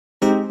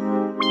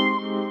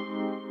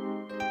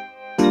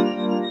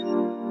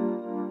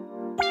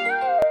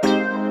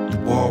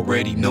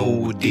already know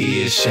what it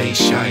is. Sheist,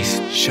 Sheist,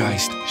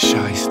 Sheist,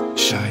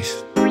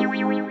 Sheist.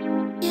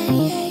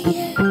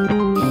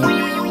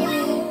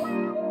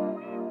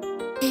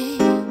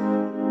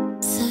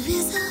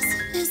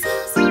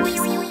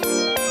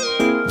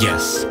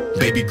 Yes,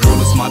 baby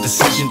girl, it's my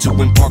decision to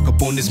embark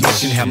upon this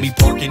mission. Have me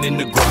parking in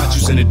the garage,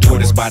 using the door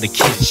that's by the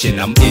kitchen.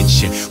 I'm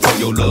itching for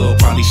your love,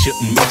 probably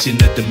shouldn't mention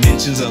the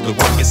dimensions of the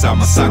rock inside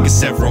my socket,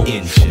 several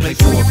inches. Played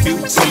for a few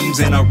teams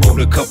and I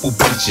rode a couple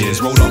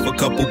benches. Rolled off a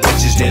couple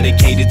bitches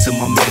dedicated to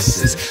my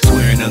missus.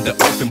 Swearing under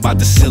oath and about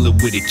to seal it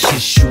with a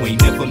kiss. You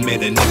ain't never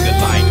met a nigga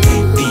like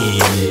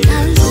this.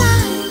 I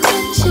like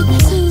what you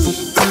do,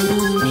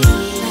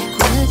 like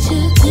what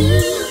you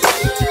do.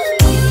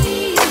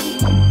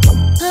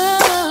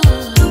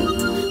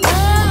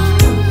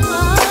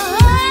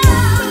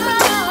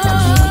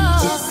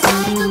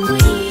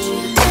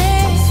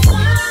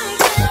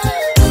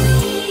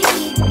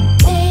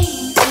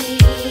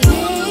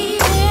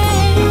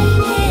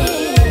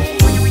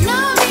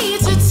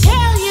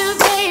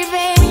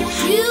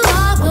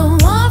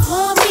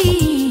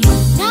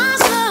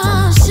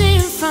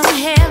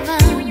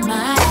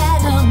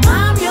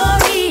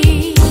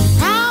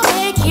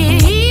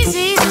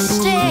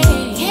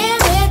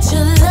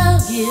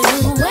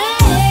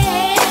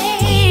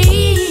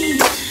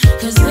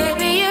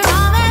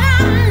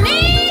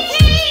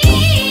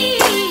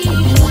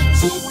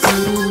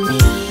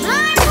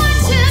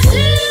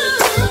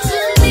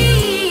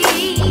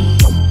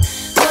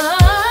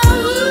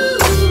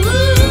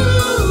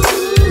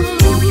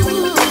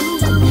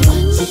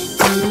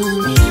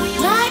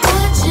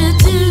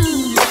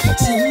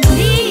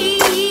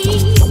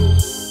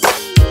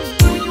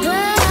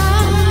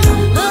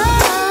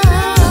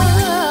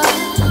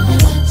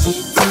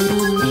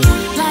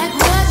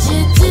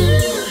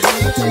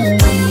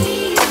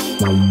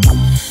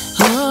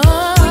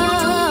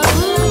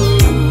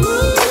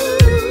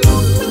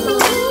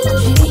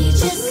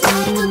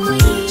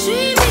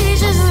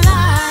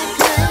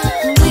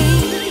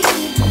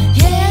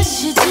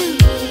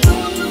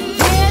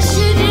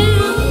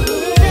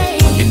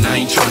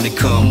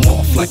 Come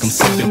off like I'm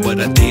sipping,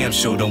 but I damn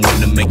sure don't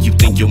wanna make you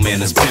think your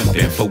man is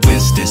pimping. For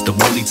instance, the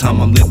only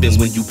time I'm limping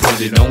when you put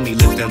it on me.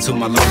 Lift down to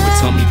my lower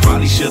tummy,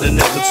 probably should've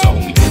never told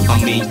me.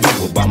 I mean,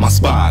 you were by my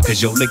spot,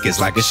 cause your lick is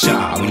like a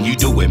shot. When you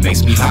do it,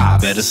 makes me high,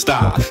 better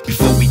stop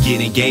before we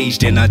get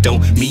engaged. And I don't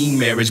mean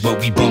marriage, but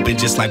we bumping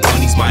just like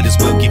bunnies. Might as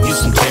well give you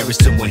some carrots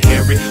to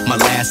inherit my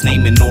last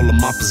name and all of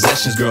my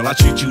possessions. Girl, I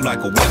treat you like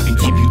a weapon,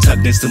 keep you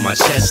tucked next to my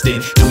chest.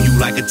 And do you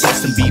like a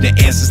test and be the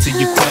answers to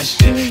your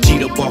question?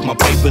 Cheat up off my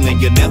paper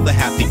and you'll never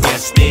have to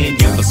guess then.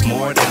 You're a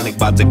smart aleck,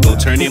 about to go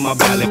turn in my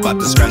ballot, about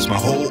to scratch my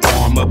whole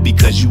arm up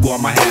because you are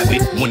my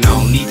habit. When I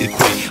don't need to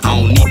quit, I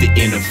don't need to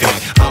intervene,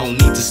 I don't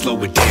need to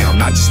slow it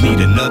down, I just need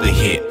another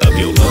hit of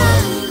your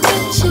love.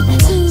 What you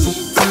do,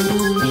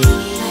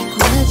 like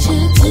what you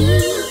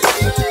do.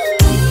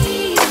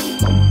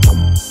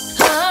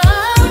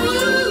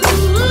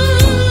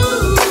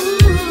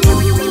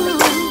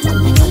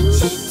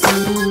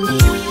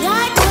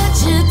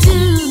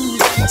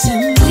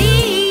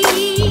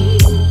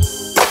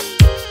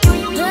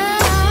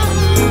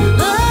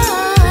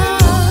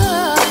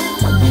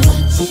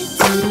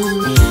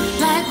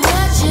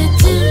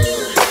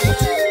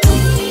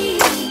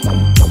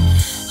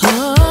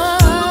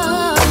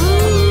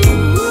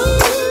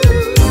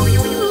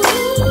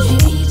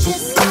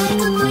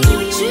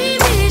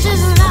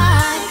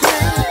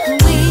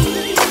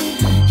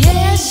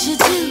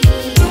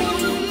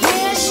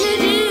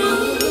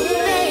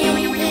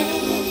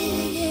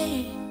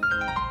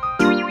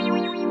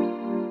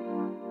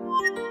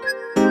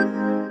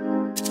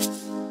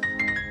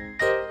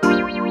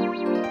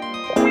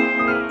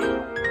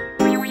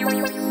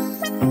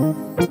 Thank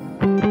you.